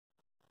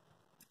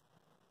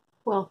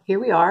Well, here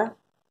we are.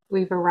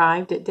 We've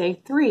arrived at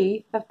day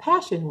 3 of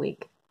Passion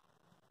Week.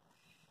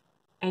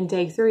 And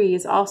day 3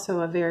 is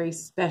also a very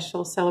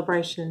special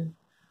celebration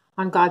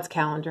on God's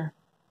calendar.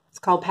 It's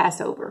called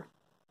Passover.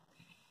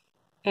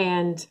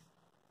 And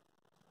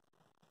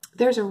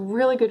there's a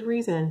really good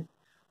reason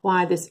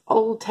why this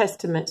Old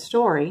Testament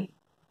story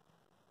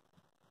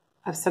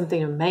of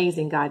something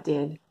amazing God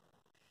did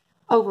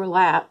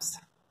overlaps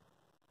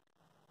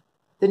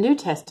the New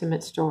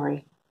Testament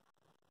story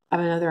of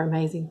another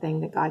amazing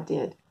thing that God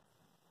did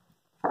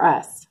for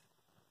us.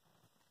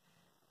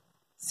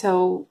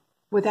 So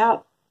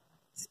without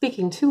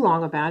speaking too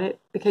long about it,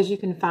 because you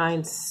can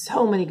find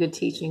so many good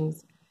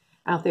teachings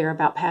out there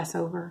about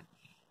Passover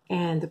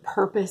and the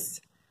purpose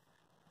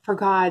for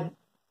God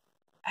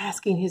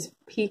asking his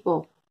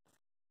people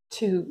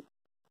to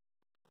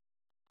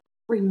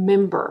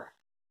remember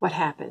what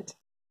happened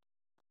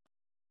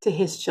to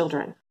his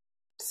children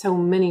so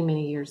many,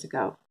 many years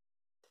ago.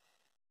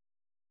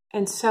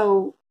 And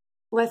so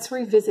let's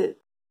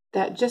revisit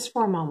that just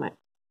for a moment.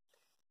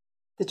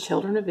 The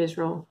children of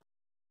Israel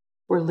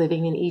were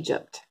living in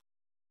Egypt.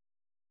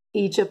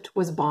 Egypt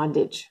was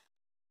bondage.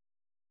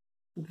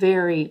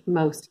 Very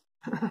most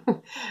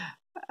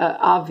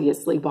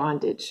obviously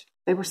bondage.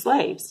 They were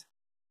slaves.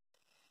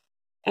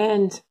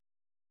 And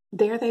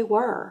there they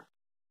were,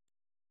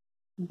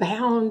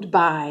 bound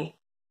by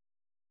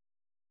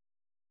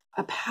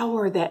a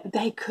power that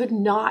they could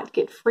not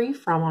get free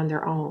from on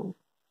their own.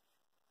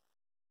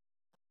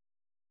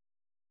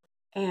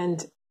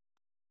 And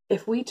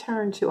if we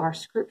turn to our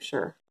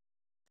scripture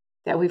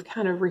that we've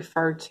kind of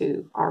referred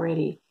to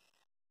already,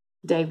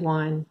 day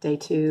 1, day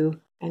 2,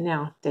 and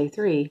now day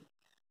 3,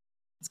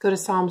 let's go to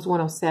Psalms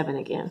 107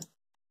 again.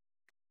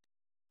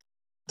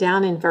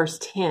 Down in verse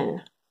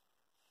 10,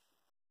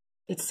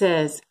 it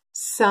says,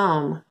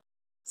 "Some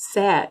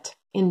sat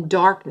in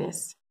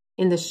darkness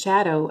in the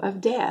shadow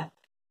of death."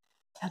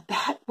 Now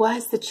that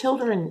was the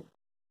children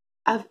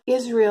of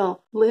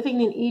Israel living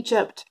in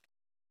Egypt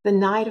the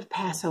night of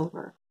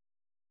Passover.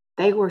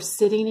 They were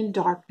sitting in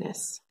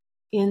darkness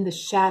in the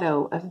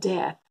shadow of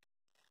death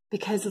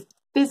because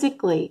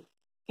physically,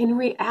 in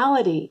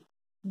reality,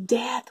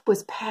 death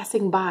was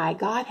passing by.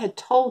 God had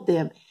told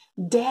them,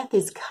 death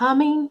is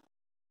coming,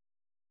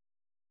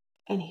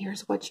 and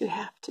here's what you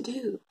have to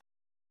do.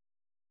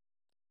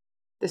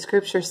 The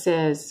scripture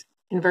says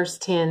in verse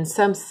 10,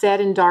 "Some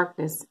sat in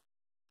darkness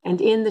and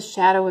in the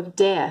shadow of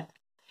death,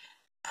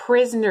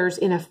 prisoners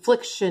in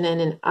affliction and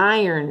in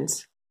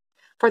irons,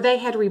 for they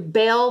had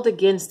rebelled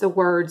against the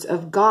words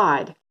of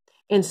God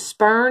and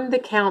spurned the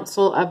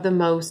counsel of the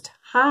Most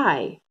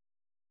High."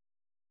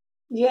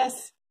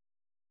 Yes,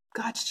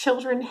 God's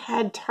children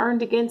had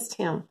turned against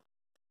him,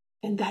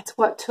 and that's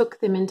what took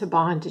them into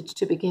bondage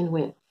to begin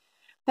with.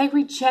 They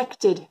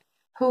rejected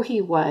who he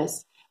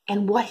was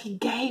and what he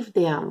gave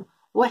them,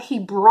 what he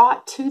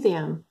brought to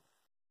them.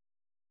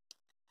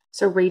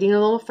 So reading a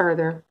little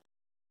further,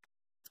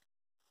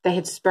 they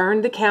had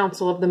spurned the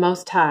counsel of the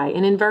Most High.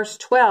 And in verse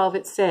 12,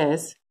 it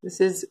says, this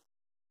is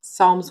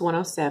Psalms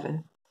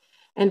 107.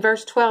 In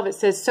verse 12, it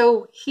says,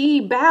 "So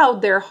he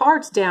bowed their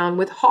hearts down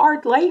with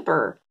hard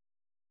labor.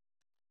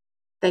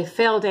 They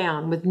fell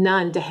down with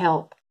none to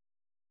help."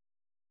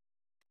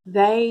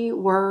 They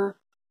were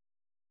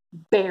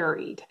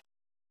buried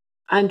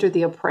under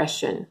the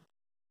oppression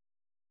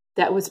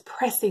that was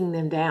pressing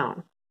them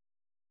down.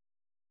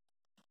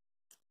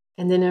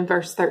 And then in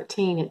verse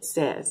 13, it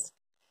says,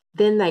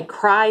 "Then they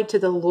cried to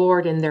the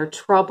Lord in their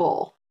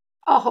trouble."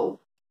 Oh,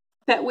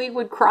 that we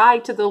would cry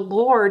to the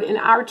Lord in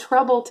our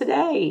trouble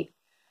today.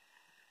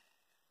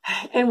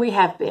 And we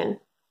have been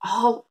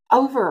all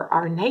over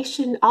our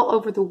nation, all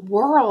over the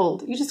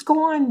world. You just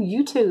go on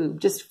YouTube,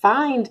 just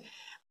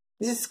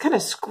kind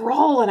of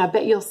scroll, and I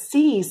bet you'll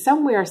see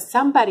somewhere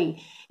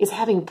somebody is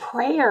having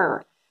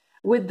prayer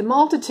with the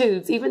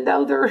multitudes, even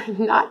though they're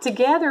not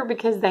together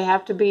because they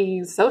have to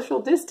be social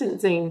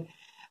distancing.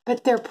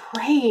 But they're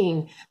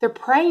praying. They're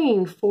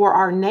praying for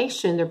our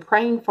nation. They're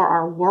praying for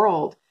our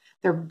world.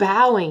 They're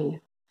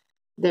bowing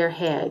their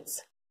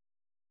heads.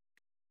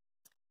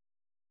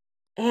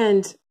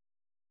 And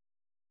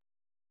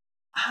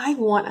I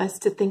want us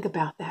to think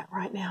about that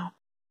right now.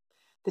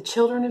 The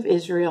children of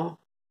Israel,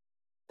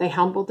 they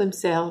humbled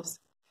themselves.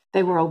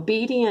 They were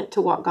obedient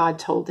to what God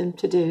told them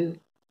to do.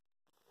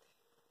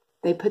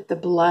 They put the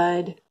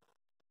blood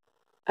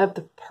of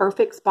the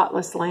perfect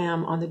spotless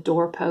lamb on the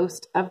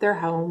doorpost of their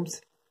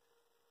homes.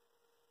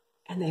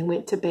 And they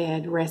went to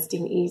bed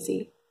resting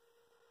easy,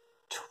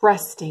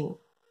 trusting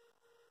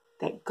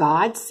that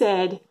God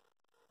said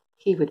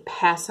he would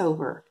pass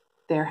over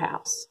their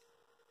house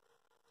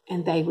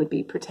and they would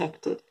be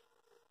protected.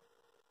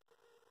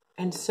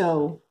 And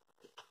so,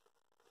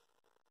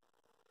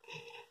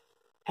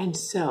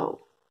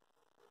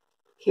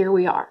 here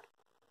we are.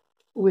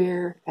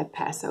 We're at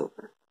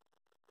Passover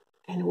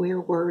and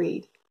we're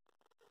worried.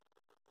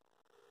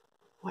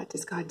 What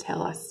does God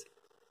tell us?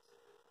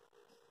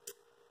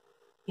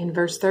 In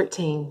verse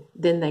 13,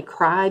 "Then they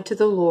cried to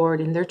the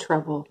Lord in their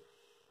trouble.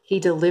 He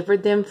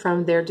delivered them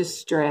from their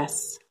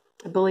distress.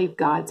 I believe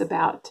God's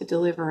about to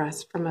deliver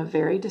us from a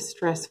very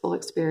distressful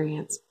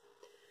experience.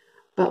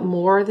 But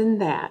more than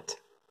that,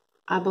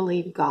 I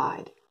believe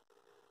God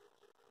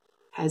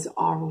has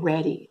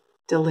already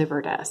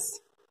delivered us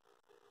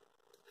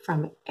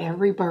from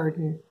every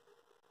burden,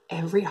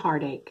 every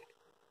heartache,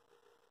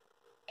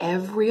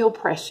 every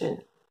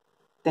oppression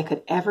that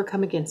could ever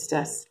come against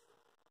us,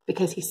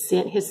 because he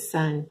sent his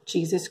son,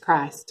 Jesus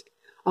Christ,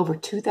 over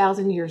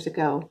 2,000 years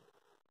ago.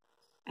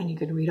 And you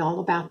can read all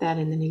about that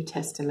in the New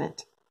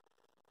Testament.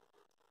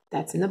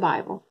 That's in the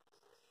Bible.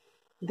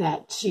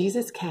 That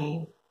Jesus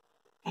came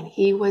and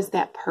he was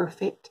that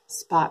perfect,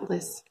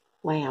 spotless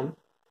lamb.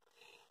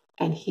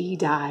 And he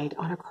died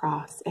on a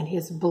cross, and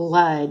his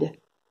blood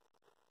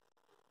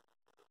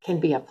can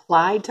be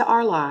applied to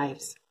our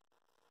lives,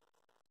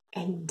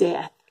 and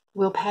death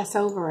will pass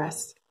over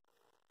us.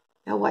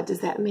 Now, what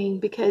does that mean?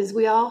 Because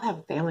we all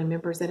have family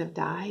members that have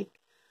died.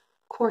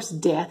 Of course,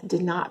 death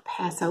did not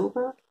pass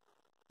over,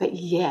 but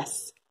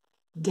yes,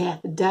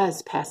 death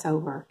does pass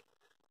over,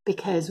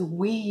 because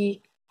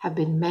we have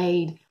been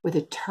made with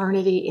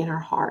eternity in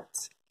our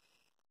hearts.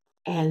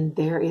 And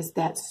there is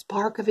that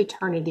spark of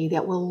eternity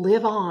that will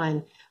live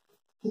on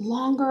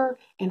longer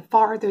and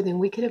farther than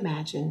we could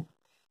imagine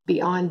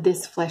beyond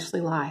this fleshly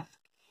life.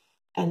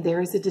 And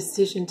there is a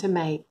decision to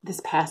make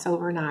this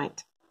Passover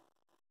night.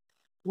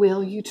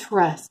 Will you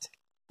trust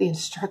the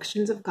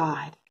instructions of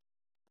God?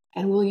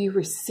 And will you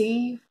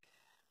receive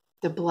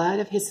the blood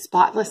of his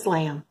spotless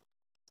lamb?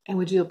 And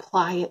would you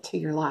apply it to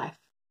your life?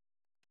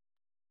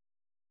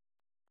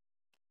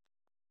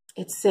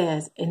 It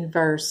says in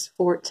verse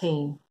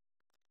 14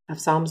 of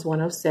Psalms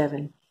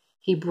 107,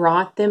 he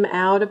brought them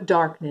out of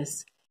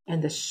darkness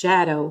and the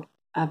shadow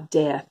of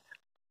death.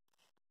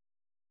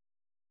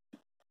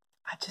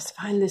 I just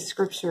find this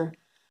scripture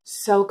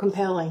so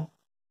compelling,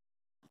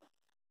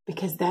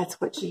 because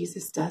that's what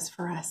Jesus does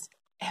for us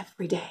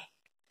every day.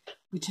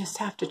 We just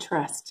have to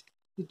trust.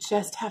 We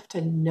just have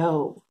to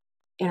know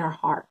in our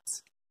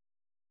hearts.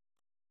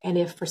 And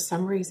if for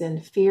some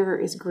reason fear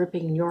is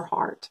gripping your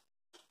heart,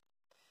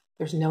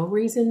 there's no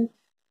reason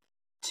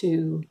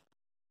to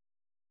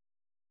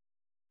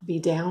be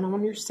down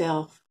on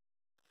yourself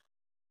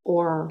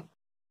or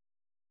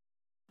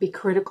be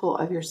critical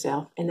of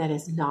yourself. And that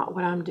is not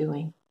what I'm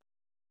doing,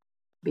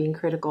 being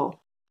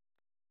critical.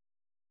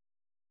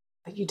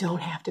 But you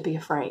don't have to be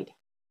afraid,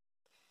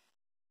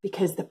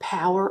 because the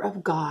power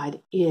of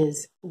God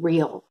is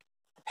real.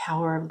 The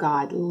power of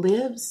God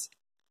lives.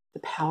 The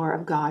power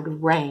of God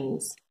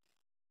reigns.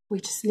 We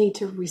just need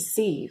to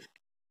receive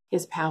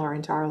his power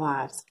into our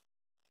lives.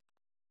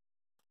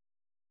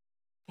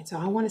 And so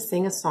I want to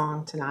sing a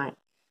song tonight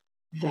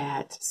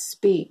that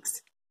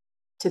speaks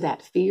to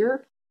that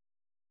fear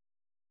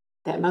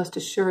that most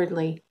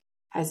assuredly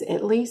has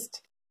at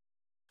least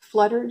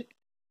fluttered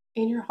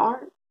in your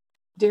heart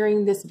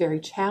during this very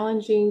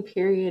challenging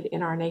period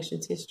in our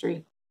nation's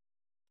history.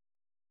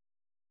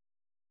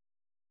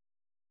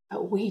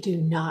 But we do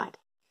not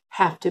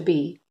have to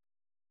be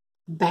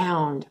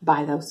bound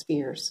by those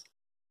fears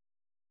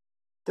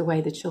the way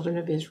the children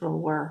of Israel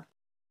were.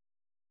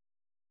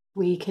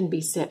 We can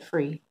be set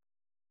free.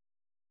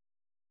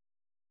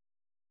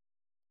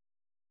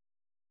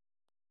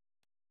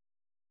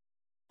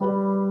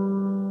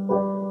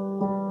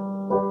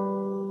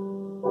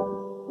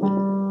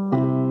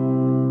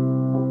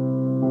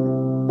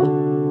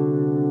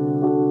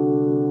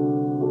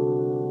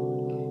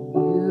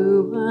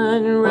 You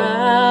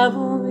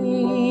unravel me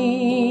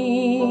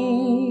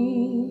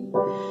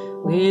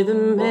with a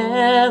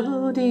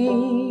melody.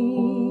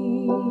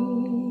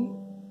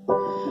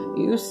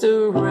 You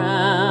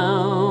surround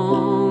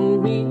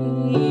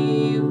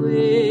me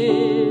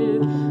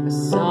with a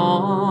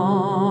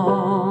song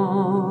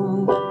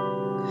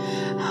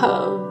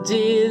of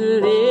deliverance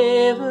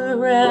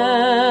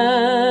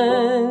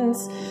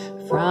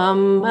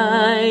from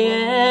my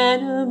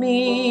enemies,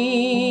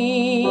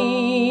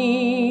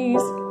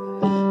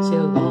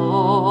 till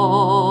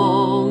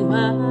all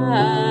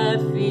my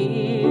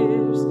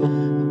fears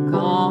are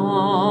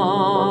gone.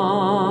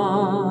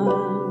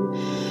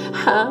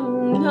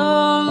 I'm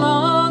no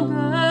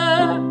longer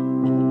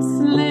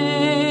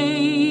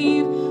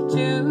slave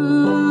to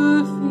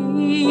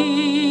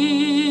fear.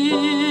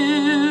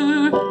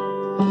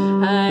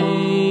 I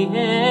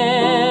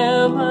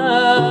am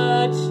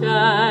a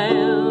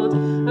child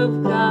of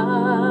God.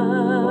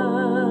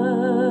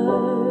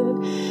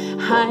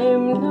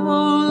 I'm no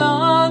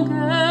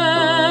longer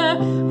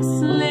a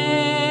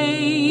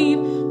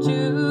slave to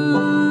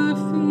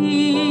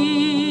fear.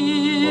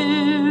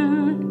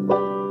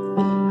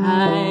 I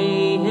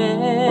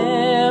am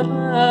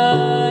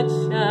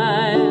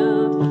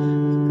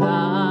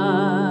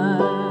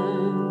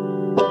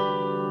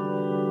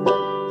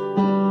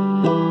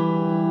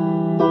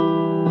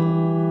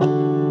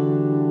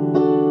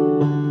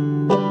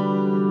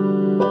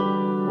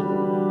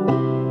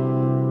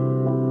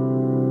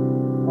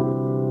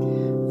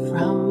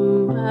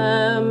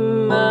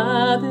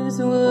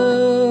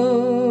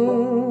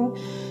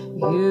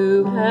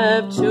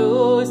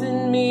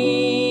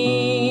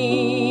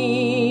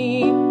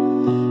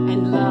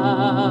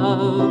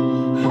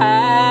love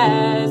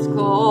has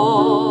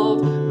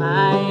called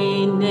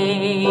my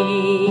name.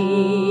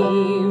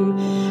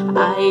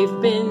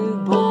 I've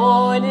been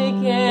born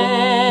again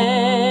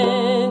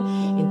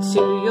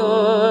into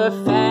your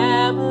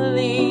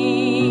family.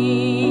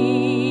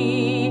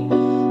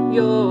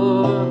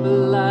 Your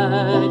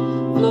blood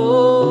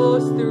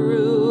flows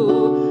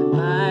through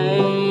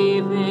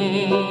my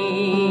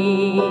veins.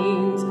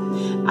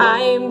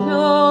 I'm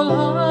no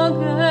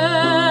longer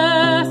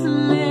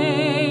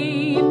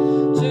slave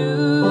to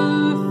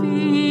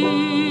fear.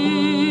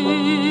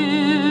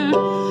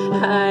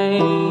 I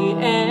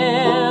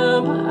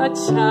am a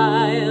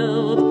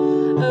child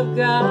of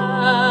God.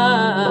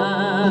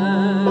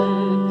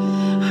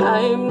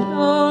 I'm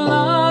no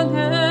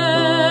longer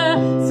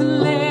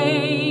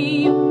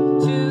slave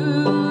to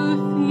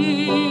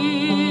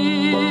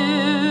fear.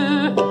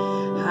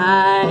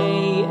 I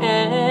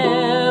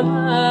am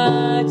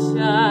a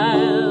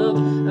child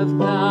of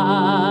God.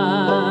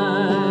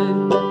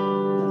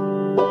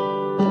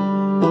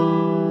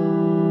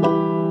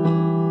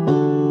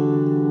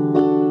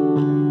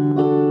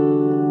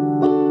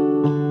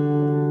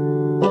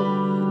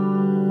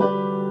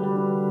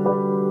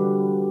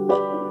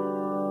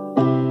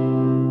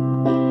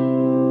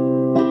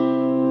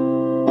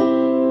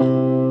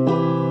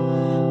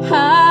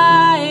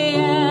 I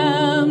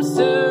am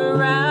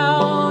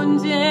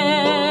surrounded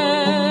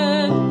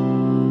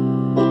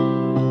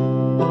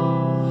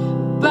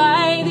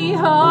by the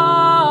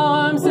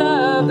arms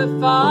of the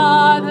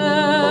Father.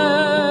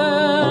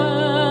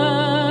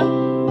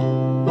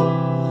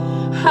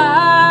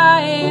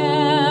 I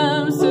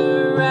am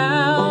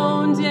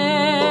surrounded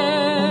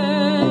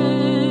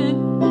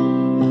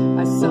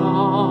by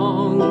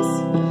songs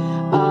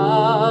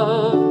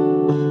of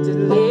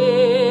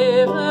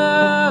deliverance.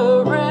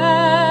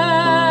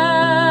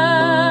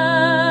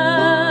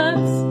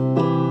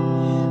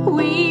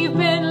 We've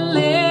been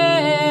liberated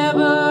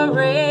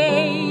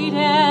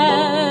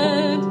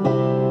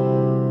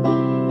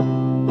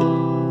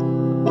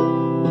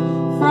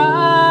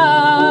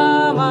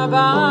from our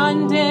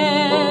bondage.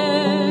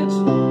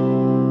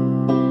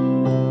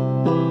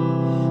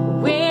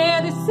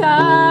 We're the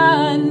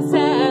sons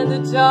and the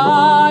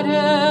daughters.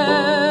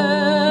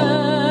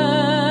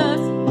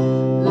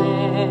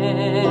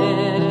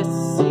 Let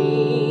us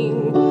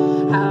sing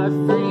our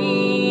freedom.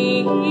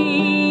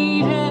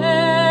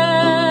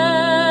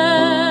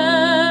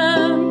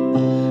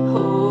 Oh,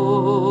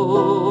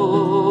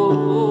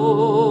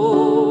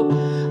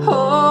 oh,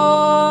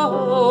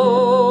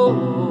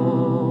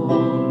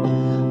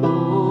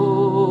 oh,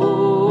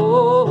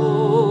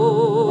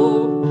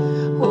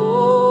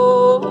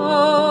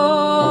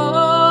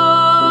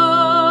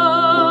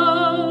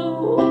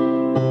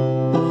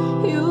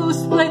 You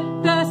split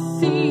the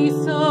sea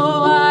so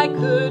I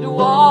could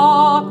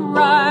walk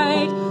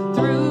right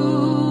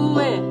through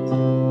it.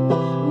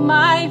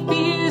 My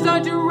fears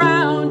are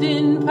drowned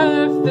in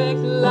perfect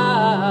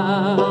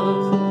love.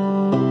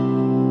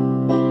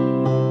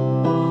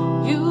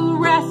 You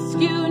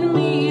rescued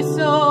me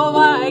so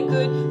I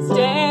could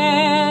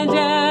stand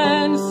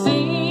and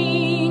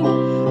sing.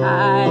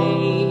 I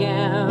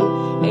am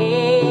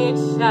a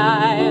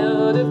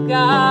child of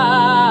God.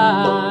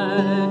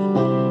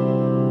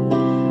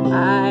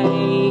 I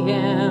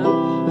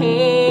am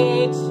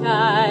a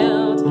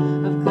child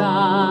of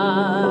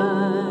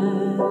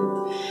God.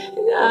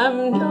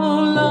 I'm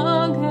no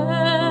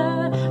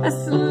longer a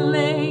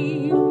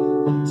slave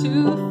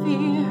to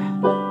fear.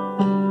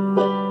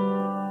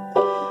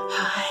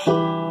 I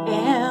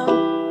am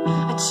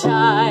a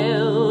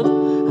child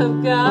of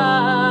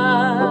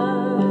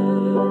God.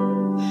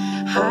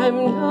 I'm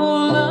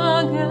no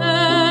longer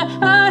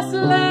a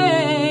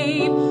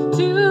slave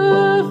to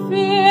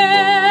fear.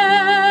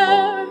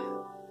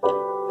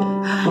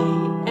 I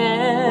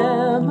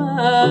am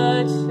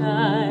a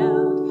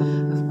child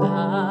of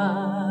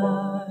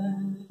God.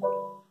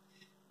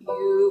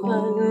 You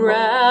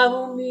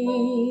unravel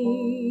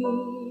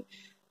me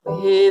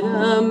with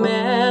a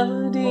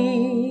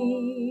melody.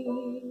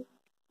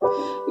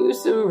 You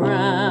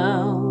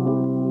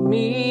surround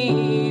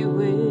me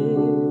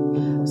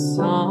with a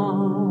song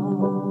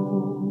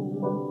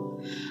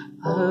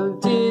of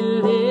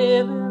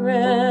deliverance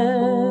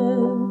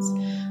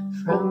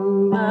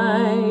from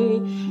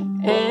my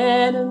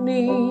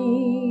enemies,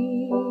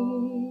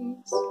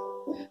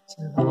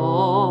 till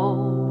all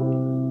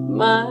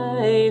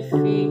my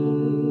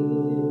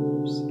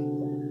fears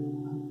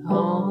are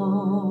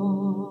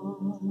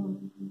gone.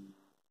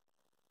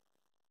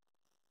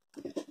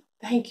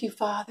 Thank you,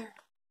 Father,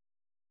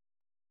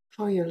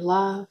 for your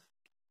love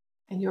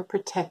and your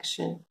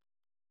protection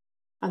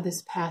on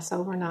this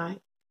Passover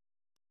night.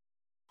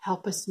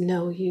 Help us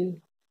know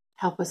you.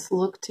 Help us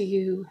look to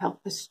you.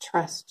 Help us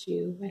trust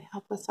you. And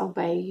help us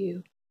obey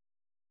you.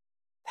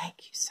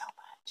 Thank you so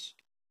much.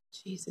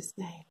 In Jesus'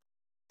 name.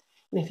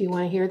 And if you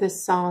want to hear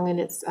this song in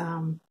its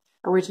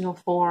original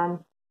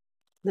form,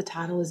 the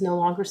title is No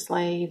Longer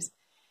Slaves.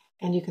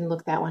 And you can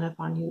look that one up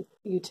on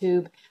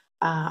YouTube.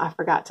 I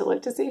forgot to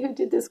look to see who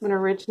did this one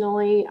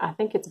originally. I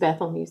think it's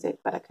Bethel Music,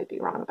 but I could be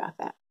wrong about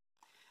that.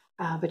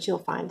 but you'll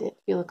find it.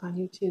 If you look on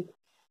YouTube,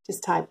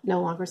 just type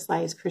No Longer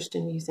Slaves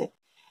Christian Music.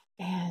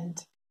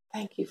 And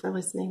thank you for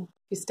listening.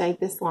 If you stayed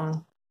this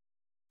long.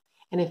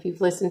 And if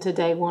you've listened to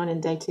day 1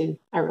 and day 2,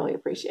 I really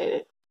appreciate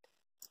it.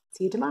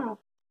 See you tomorrow.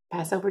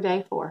 Passover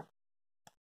day 4.